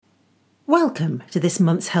Welcome to this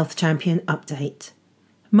month's Health Champion Update.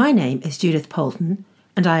 My name is Judith Poulton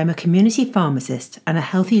and I am a community pharmacist and a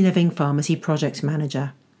Healthy Living Pharmacy Project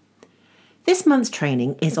Manager. This month's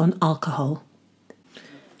training is on alcohol.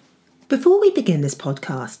 Before we begin this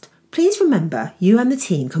podcast, please remember you and the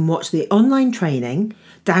team can watch the online training,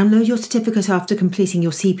 download your certificate after completing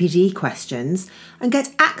your CPD questions, and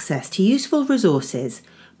get access to useful resources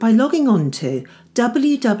by logging on to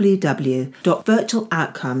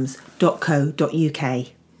www.virtualoutcomes.co.uk.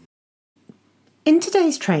 In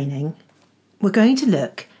today's training, we're going to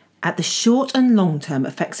look at the short and long-term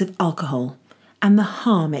effects of alcohol and the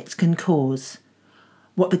harm it can cause,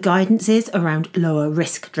 what the guidance is around lower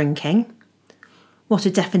risk drinking, what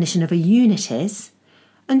a definition of a unit is,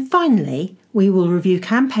 and finally, we will review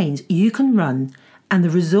campaigns you can run and the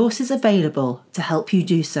resources available to help you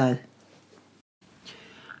do so.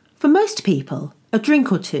 For most people, a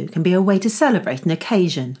drink or two can be a way to celebrate an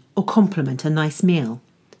occasion or complement a nice meal.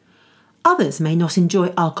 Others may not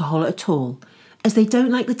enjoy alcohol at all, as they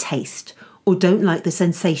don't like the taste or don't like the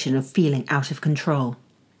sensation of feeling out of control.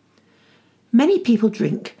 Many people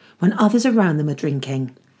drink when others around them are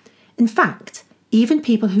drinking. In fact, even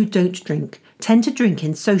people who don't drink tend to drink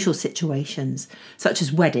in social situations, such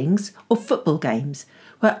as weddings or football games,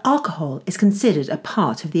 where alcohol is considered a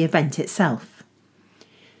part of the event itself.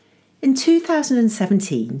 In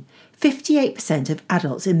 2017, 58% of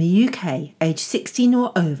adults in the UK aged 16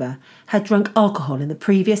 or over had drunk alcohol in the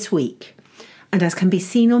previous week, and as can be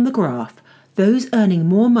seen on the graph, those earning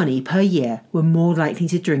more money per year were more likely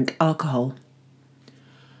to drink alcohol.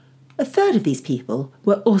 A third of these people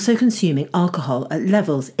were also consuming alcohol at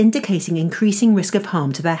levels indicating increasing risk of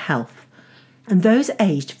harm to their health, and those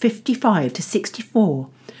aged 55 to 64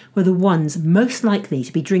 were the ones most likely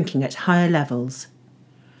to be drinking at higher levels.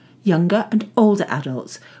 Younger and older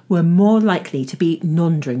adults were more likely to be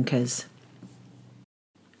non-drinkers.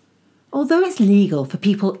 Although it's legal for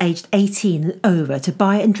people aged 18 and over to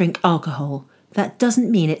buy and drink alcohol, that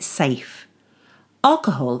doesn't mean it's safe.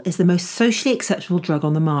 Alcohol is the most socially acceptable drug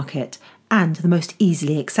on the market and the most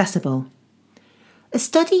easily accessible. A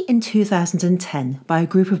study in 2010 by a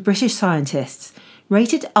group of British scientists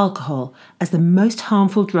rated alcohol as the most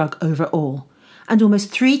harmful drug overall and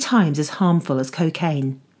almost 3 times as harmful as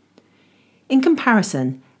cocaine. In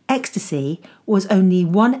comparison, ecstasy was only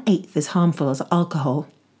 1/8 as harmful as alcohol.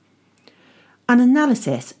 An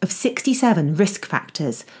analysis of 67 risk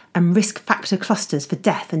factors and risk factor clusters for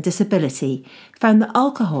death and disability found that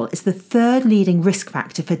alcohol is the 3rd leading risk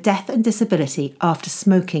factor for death and disability after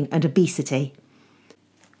smoking and obesity.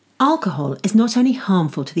 Alcohol is not only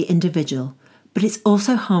harmful to the individual, but it's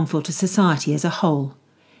also harmful to society as a whole.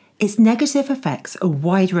 Its negative effects are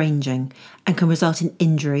wide-ranging and can result in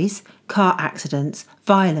injuries, car accidents,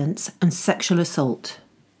 violence, and sexual assault.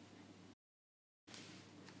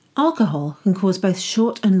 Alcohol can cause both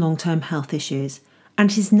short and long-term health issues,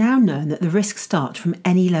 and it is now known that the risks start from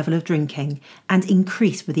any level of drinking and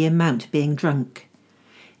increase with the amount being drunk.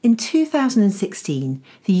 In 2016,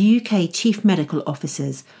 the UK Chief Medical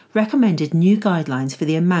Officers recommended new guidelines for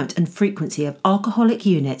the amount and frequency of alcoholic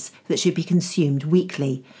units that should be consumed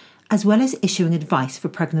weekly, as well as issuing advice for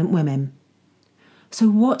pregnant women. So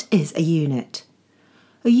what is a unit?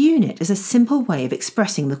 A unit is a simple way of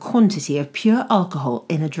expressing the quantity of pure alcohol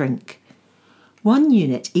in a drink. 1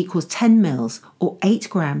 unit equals 10 mils or 8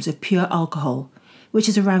 grams of pure alcohol, which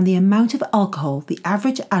is around the amount of alcohol the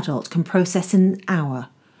average adult can process in an hour.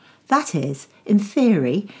 That is, in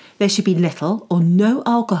theory, there should be little or no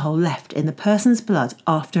alcohol left in the person's blood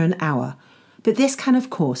after an hour, but this can of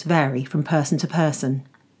course vary from person to person.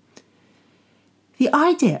 The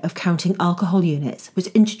idea of counting alcohol units was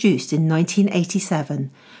introduced in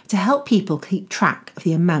 1987 to help people keep track of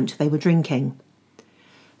the amount they were drinking.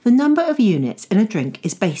 The number of units in a drink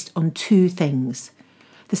is based on 2 things: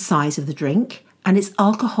 the size of the drink and its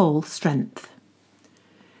alcohol strength.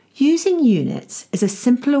 Using units is a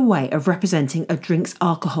simpler way of representing a drink's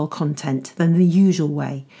alcohol content than the usual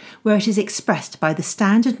way, where it is expressed by the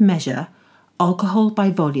standard measure, alcohol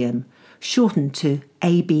by volume, shortened to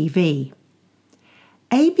ABV.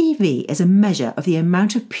 ABV is a measure of the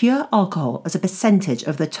amount of pure alcohol as a percentage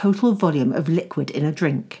of the total volume of liquid in a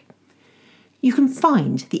drink. You can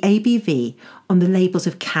find the ABV on the labels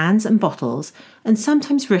of cans and bottles and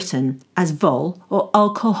sometimes written as vol or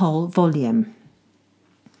alcohol volume.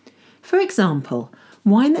 For example,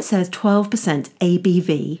 wine that says 12%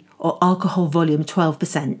 ABV or alcohol volume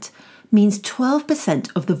 12% means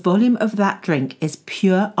 12% of the volume of that drink is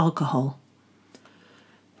pure alcohol.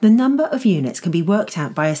 The number of units can be worked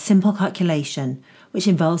out by a simple calculation, which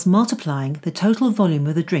involves multiplying the total volume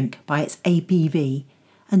of the drink by its ABV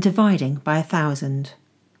and dividing by 1,000.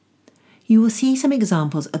 You will see some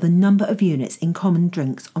examples of the number of units in common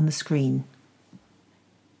drinks on the screen.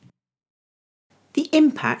 The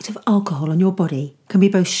impact of alcohol on your body can be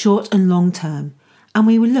both short and long term, and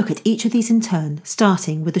we will look at each of these in turn,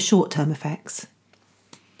 starting with the short-term effects.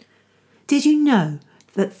 Did you know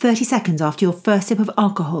that 30 seconds after your first sip of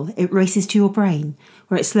alcohol, it races to your brain,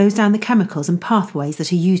 where it slows down the chemicals and pathways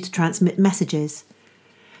that are used to transmit messages?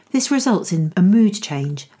 This results in a mood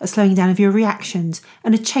change, a slowing down of your reactions,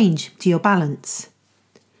 and a change to your balance.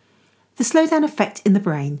 The slowdown effect in the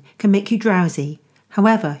brain can make you drowsy.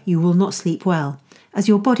 However, you will not sleep well, as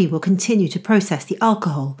your body will continue to process the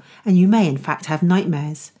alcohol, and you may in fact have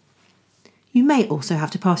nightmares. You may also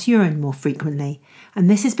have to pass urine more frequently, and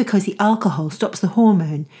this is because the alcohol stops the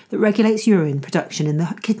hormone that regulates urine production in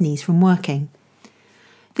the kidneys from working.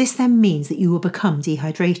 This then means that you will become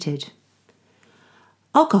dehydrated.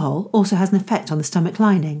 Alcohol also has an effect on the stomach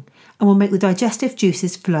lining and will make the digestive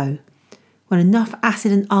juices flow. When enough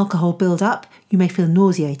acid and alcohol build up, you may feel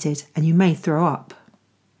nauseated and you may throw up.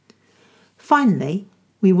 Finally,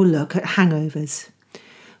 we will look at hangovers.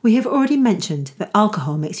 We have already mentioned that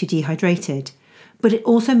alcohol makes you dehydrated, but it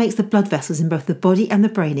also makes the blood vessels in both the body and the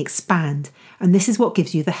brain expand, and this is what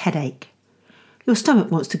gives you the headache. Your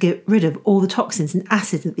stomach wants to get rid of all the toxins and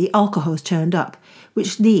acid that the alcohol has churned up,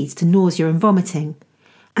 which leads to nausea and vomiting.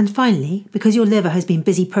 And finally, because your liver has been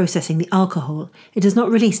busy processing the alcohol, it does not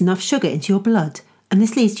release enough sugar into your blood, and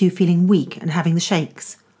this leads to you feeling weak and having the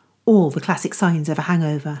shakes. All the classic signs of a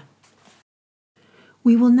hangover.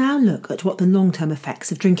 We will now look at what the long-term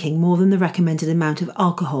effects of drinking more than the recommended amount of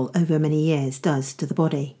alcohol over many years does to the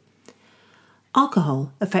body.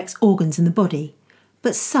 Alcohol affects organs in the body,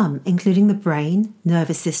 but some, including the brain,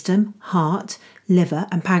 nervous system, heart, liver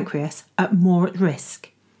and pancreas, are more at risk.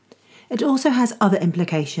 It also has other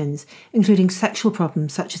implications, including sexual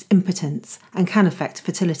problems such as impotence, and can affect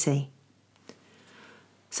fertility.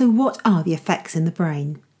 So what are the effects in the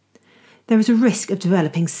brain? There is a risk of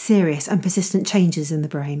developing serious and persistent changes in the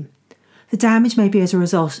brain. The damage may be as a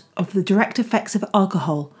result of the direct effects of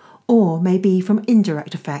alcohol, or may be from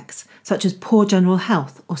indirect effects, such as poor general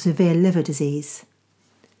health or severe liver disease.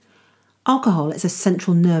 Alcohol is a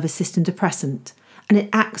central nervous system depressant, and it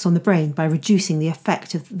acts on the brain by reducing the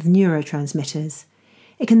effect of the neurotransmitters.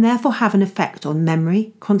 It can therefore have an effect on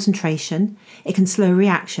memory, concentration, it can slow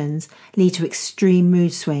reactions, lead to extreme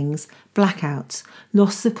mood swings, blackouts,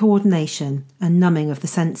 loss of coordination, and numbing of the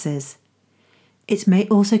senses. It may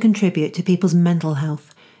also contribute to people's mental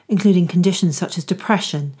health, including conditions such as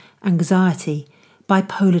depression, anxiety,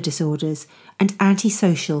 bipolar disorders, and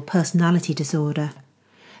antisocial personality disorder.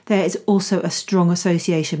 There is also a strong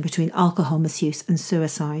association between alcohol misuse and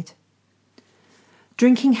suicide.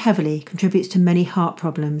 Drinking heavily contributes to many heart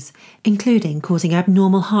problems, including causing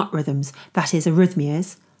abnormal heart rhythms, that is,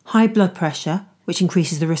 arrhythmias, high blood pressure, which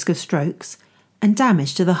increases the risk of strokes, and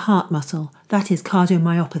damage to the heart muscle, that is,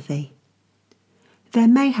 cardiomyopathy. There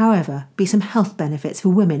may, however, be some health benefits for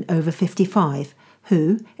women over 55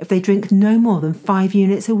 who, if they drink no more than 5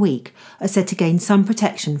 units a week, are said to gain some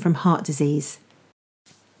protection from heart disease.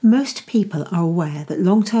 Most people are aware that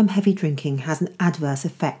long-term heavy drinking has an adverse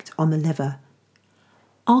effect on the liver.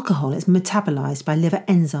 Alcohol is metabolised by liver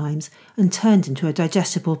enzymes and turned into a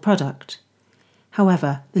digestible product.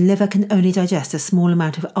 However, the liver can only digest a small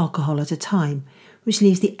amount of alcohol at a time, which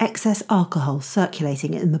leaves the excess alcohol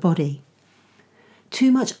circulating in the body.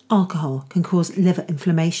 Too much alcohol can cause liver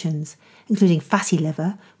inflammations, including fatty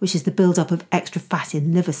liver, which is the build-up of extra fat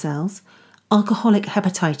in liver cells, alcoholic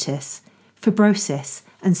hepatitis, fibrosis,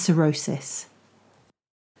 and cirrhosis.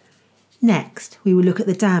 Next, we will look at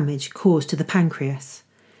the damage caused to the pancreas.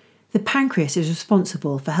 The pancreas is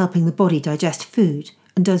responsible for helping the body digest food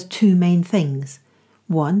and does 2 main things.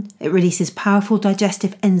 1, it releases powerful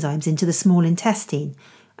digestive enzymes into the small intestine,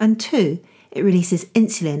 and 2, it releases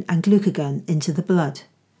insulin and glucagon into the blood.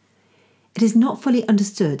 It is not fully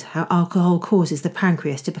understood how alcohol causes the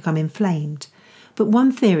pancreas to become inflamed, but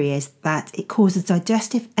one theory is that it causes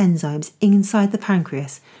digestive enzymes inside the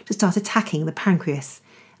pancreas to start attacking the pancreas,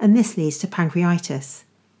 and this leads to pancreatitis.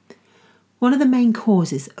 One of the main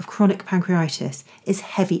causes of chronic pancreatitis is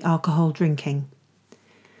heavy alcohol drinking.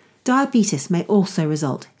 Diabetes may also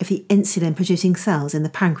result if the insulin-producing cells in the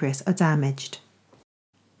pancreas are damaged.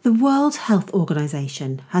 The World Health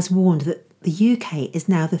Organization has warned that the UK is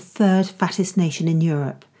now the 3rd fattest nation in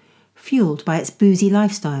Europe, fueled by its boozy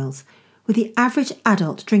lifestyles, with the average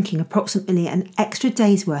adult drinking approximately an extra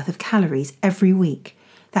day's worth of calories every week,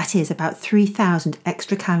 that is about 3,000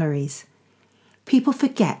 extra calories. People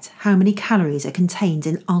forget how many calories are contained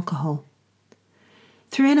in alcohol.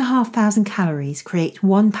 3,500 calories create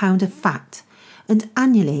 1 pound of fat, and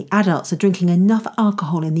annually adults are drinking enough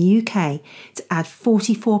alcohol in the UK to add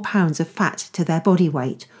 44 pounds of fat to their body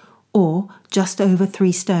weight, or just over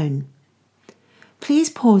 3 stone. Please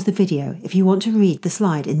pause the video if you want to read the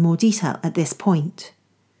slide in more detail at this point.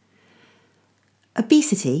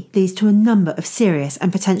 Obesity leads to a number of serious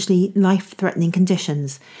and potentially life-threatening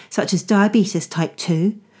conditions, such as diabetes type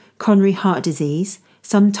 2, coronary heart disease,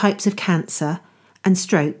 some types of cancer, and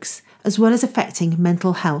strokes, as well as affecting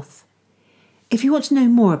mental health. If you want to know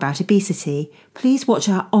more about obesity, please watch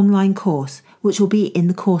our online course, which will be in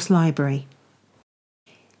the course library.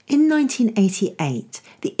 In 1988,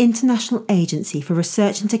 the International Agency for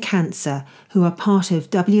Research into Cancer, who are part of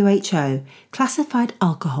WHO, classified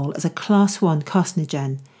alcohol as a Class 1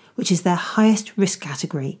 carcinogen, which is their highest risk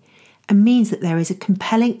category, and means that there is a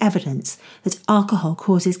compelling evidence that alcohol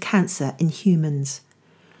causes cancer in humans.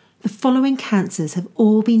 The following cancers have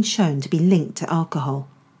all been shown to be linked to alcohol: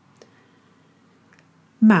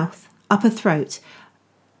 mouth, upper throat,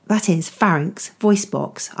 that is pharynx, voice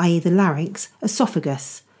box, i.e. the larynx,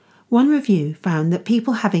 esophagus. One review found that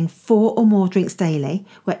people having 4 or more drinks daily,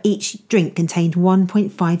 where each drink contained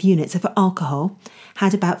 1.5 units of alcohol,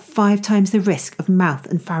 had about 5 times the risk of mouth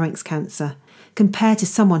and pharynx cancer, compared to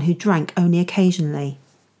someone who drank only occasionally.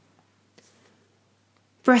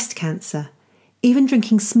 Breast cancer. Even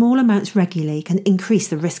drinking small amounts regularly can increase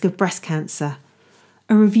the risk of breast cancer.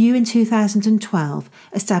 A review in 2012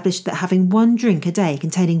 established that having 1 drink a day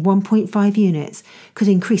containing 1.5 units could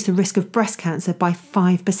increase the risk of breast cancer by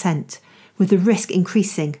 5%, with the risk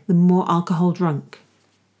increasing the more alcohol drunk.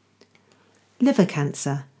 Liver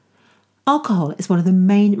cancer. Alcohol is one of the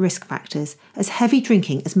main risk factors, as heavy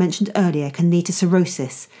drinking, as mentioned earlier, can lead to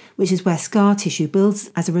cirrhosis, which is where scar tissue builds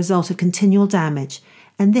as a result of continual damage,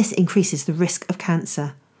 and this increases the risk of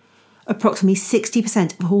cancer. Approximately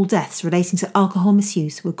 60% of all deaths relating to alcohol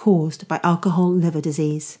misuse were caused by alcohol liver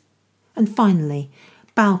disease. And finally,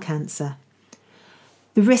 bowel cancer.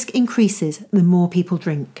 The risk increases the more people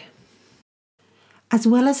drink. As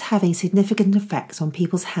well as having significant effects on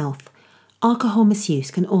people's health, alcohol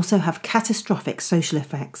misuse can also have catastrophic social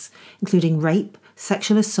effects, including rape,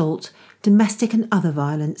 sexual assault, domestic and other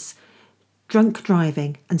violence, drunk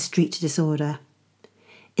driving, and street disorder.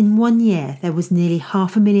 In 1 year, there was nearly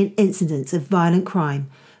 500,000 incidents of violent crime,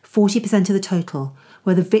 40% of the total,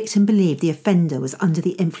 where the victim believed the offender was under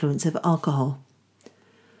the influence of alcohol.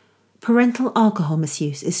 Parental alcohol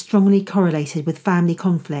misuse is strongly correlated with family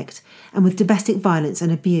conflict and with domestic violence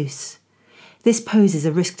and abuse. This poses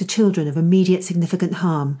a risk to children of immediate significant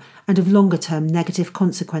harm and of longer-term negative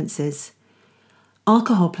consequences.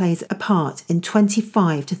 Alcohol plays a part in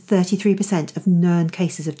 25 to 33% of known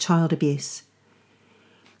cases of child abuse.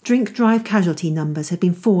 Drink-drive casualty numbers have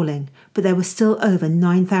been falling, but there were still over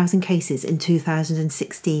 9,000 cases in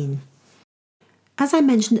 2016. As I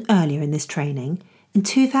mentioned earlier in this training, in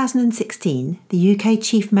 2016, the UK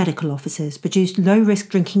Chief Medical Officers produced low-risk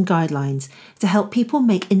drinking guidelines to help people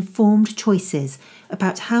make informed choices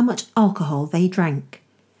about how much alcohol they drank.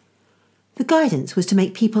 The guidance was to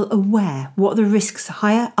make people aware what the risks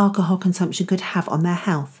higher alcohol consumption could have on their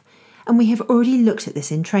health, and we have already looked at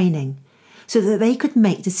this in training, so that they could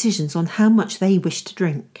make decisions on how much they wished to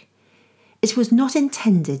drink. It was not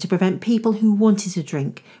intended to prevent people who wanted to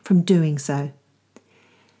drink from doing so.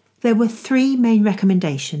 There were 3 main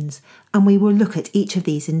recommendations, and we will look at each of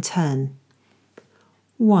these in turn.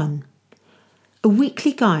 1. A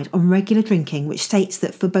weekly guide on regular drinking, which states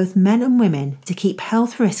that for both men and women to keep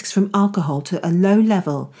health risks from alcohol to a low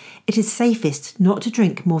level, it is safest not to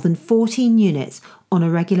drink more than 14 units on a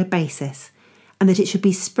regular basis, and that it should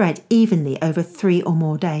be spread evenly over 3 or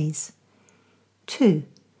more days. 2.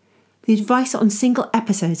 The advice on single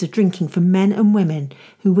episodes of drinking for men and women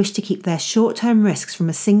who wish to keep their short-term risks from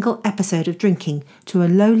a single episode of drinking to a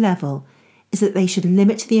low level is that they should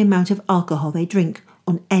limit the amount of alcohol they drink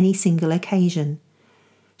on any single occasion,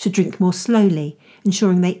 should drink more slowly,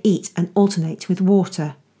 ensuring they eat and alternate with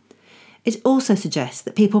water. It also suggests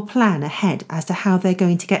that people plan ahead as to how they're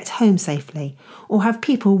going to get home safely, or have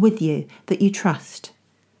people with you that you trust.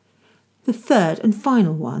 The third and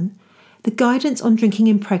final one, the guidance on drinking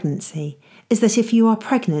in pregnancy, is that if you are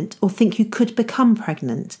pregnant or think you could become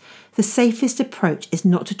pregnant, the safest approach is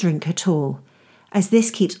not to drink at all, as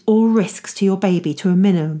this keeps all risks to your baby to a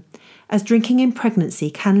minimum, as drinking in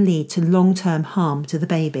pregnancy can lead to long-term harm to the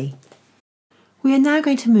baby. We are now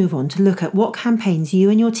going to move on to look at what campaigns you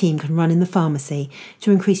and your team can run in the pharmacy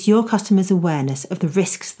to increase your customers' awareness of the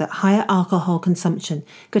risks that higher alcohol consumption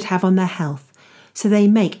could have on their health, so they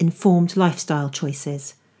make informed lifestyle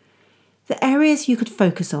choices. The areas you could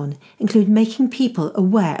focus on include making people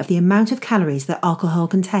aware of the amount of calories that alcohol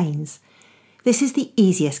contains. This is the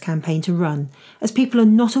easiest campaign to run, as people are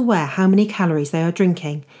not aware how many calories they are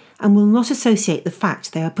drinking and will not associate the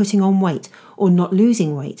fact they are putting on weight or not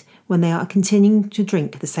losing weight when they are continuing to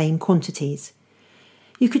drink the same quantities.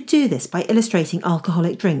 You could do this by illustrating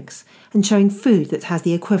alcoholic drinks and showing food that has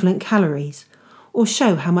the equivalent calories, or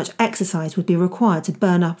show how much exercise would be required to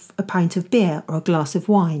burn up a pint of beer or a glass of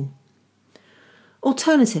wine.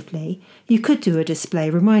 Alternatively, you could do a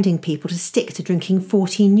display reminding people to stick to drinking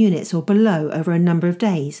 14 units or below over a number of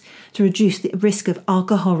days to reduce the risk of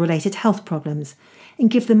alcohol-related health problems,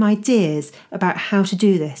 and give them ideas about how to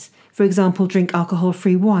do this. For example, drink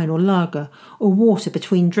alcohol-free wine or lager or water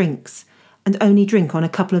between drinks, and only drink on a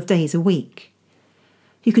couple of days a week.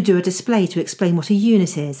 You could do a display to explain what a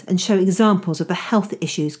unit is and show examples of the health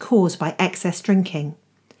issues caused by excess drinking.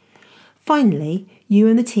 Finally, you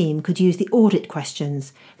and the team could use the audit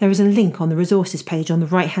questions. There is a link on the resources page on the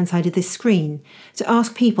right-hand side of this screen to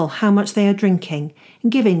ask people how much they are drinking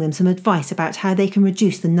and giving them some advice about how they can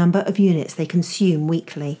reduce the number of units they consume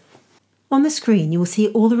weekly. On the screen, you will see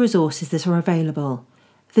all the resources that are available.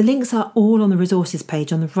 The links are all on the resources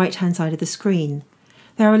page on the right-hand side of the screen.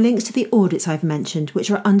 There are links to the audits I've mentioned, which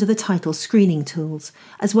are under the title Screening Tools,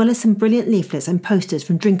 as well as some brilliant leaflets and posters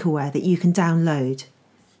from DrinkAware that you can download.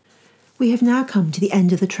 We have now come to the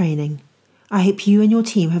end of the training. I hope you and your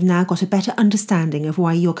team have now got a better understanding of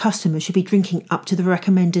why your customers should be drinking up to the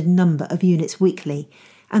recommended number of units weekly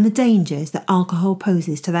and the dangers that alcohol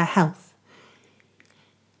poses to their health.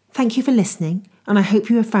 Thank you for listening, and I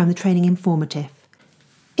hope you have found the training informative.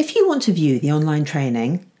 If you want to view the online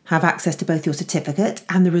training, have access to both your certificate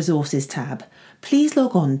and the resources tab, please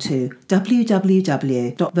log on to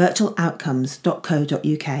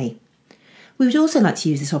www.virtualoutcomes.co.uk. We would also like to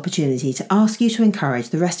use this opportunity to ask you to encourage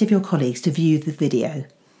the rest of your colleagues to view the video.